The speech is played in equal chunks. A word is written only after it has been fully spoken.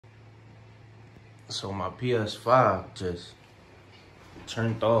So my PS5 just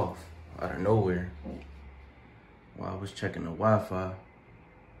turned off out of nowhere while I was checking the Wi-Fi.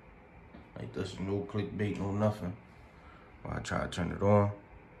 Like, there's no clickbait, no nothing. While I try to turn it on,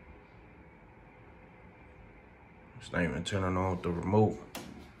 it's not even turning on with the remote.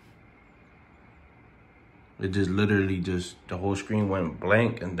 It just literally the whole screen went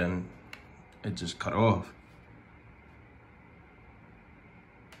blank and then it just cut off.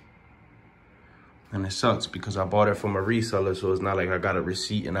 And it sucks because I bought it from a reseller, so it's not like I got a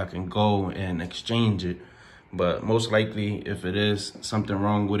receipt and I can go and exchange it. But most likely, if it is something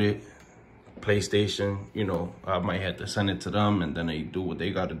wrong with it, PlayStation, you know, I might have to send it to them and then they do what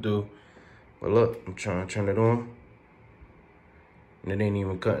they got to do. But look, I'm trying to turn it on and it ain't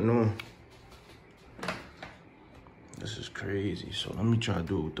even cutting on. This is crazy. So let me try to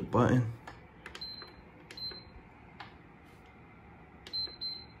do it with the button.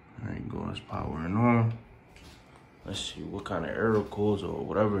 There you go, it's powering on. Let's see what kind of error codes or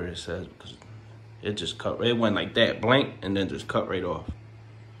whatever it says, because it just cut, it went like that, blank, and then just cut right off.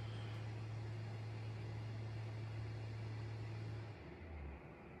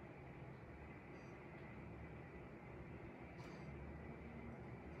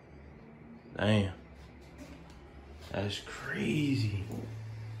 Damn. That's crazy.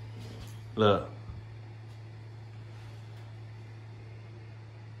 Look.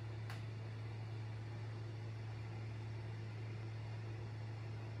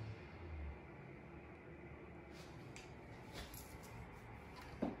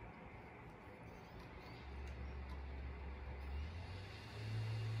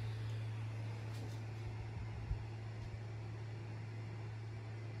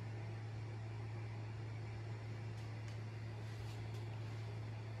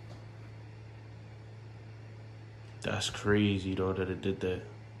 That's crazy though that it did that.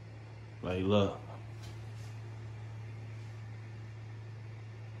 Like, look.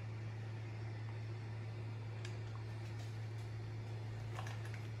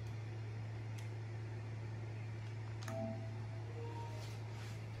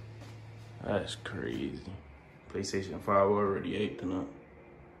 That's crazy. PlayStation 5 already acting up.